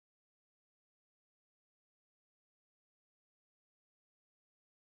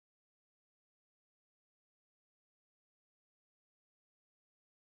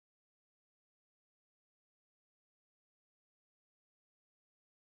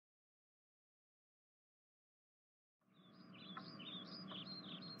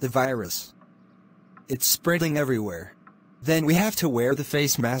The virus. It's spreading everywhere. Then we have to wear the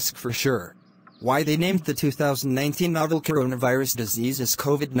face mask for sure. Why they named the 2019 novel coronavirus disease as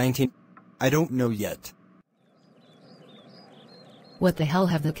COVID-19? I don't know yet. What the hell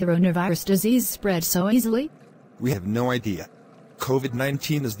have the coronavirus disease spread so easily? We have no idea.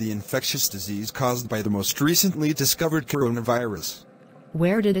 COVID-19 is the infectious disease caused by the most recently discovered coronavirus.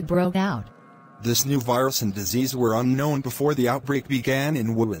 Where did it broke out? This new virus and disease were unknown before the outbreak began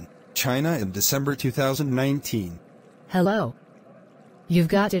in Wuhan, China in December 2019. Hello. You've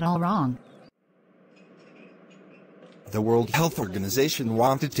got it all wrong. The World Health Organization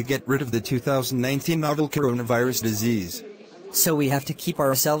wanted to get rid of the 2019 novel coronavirus disease. So we have to keep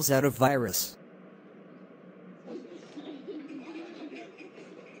ourselves out of virus.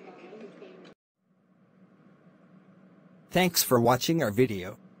 Thanks for watching our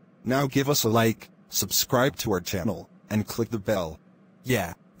video. Now give us a like, subscribe to our channel, and click the bell.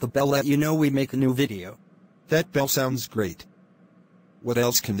 Yeah, the bell let you know we make a new video. That bell sounds great. What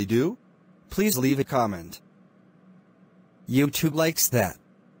else can they do? Please leave a comment. YouTube likes that.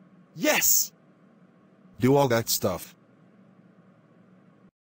 Yes! Do all that stuff.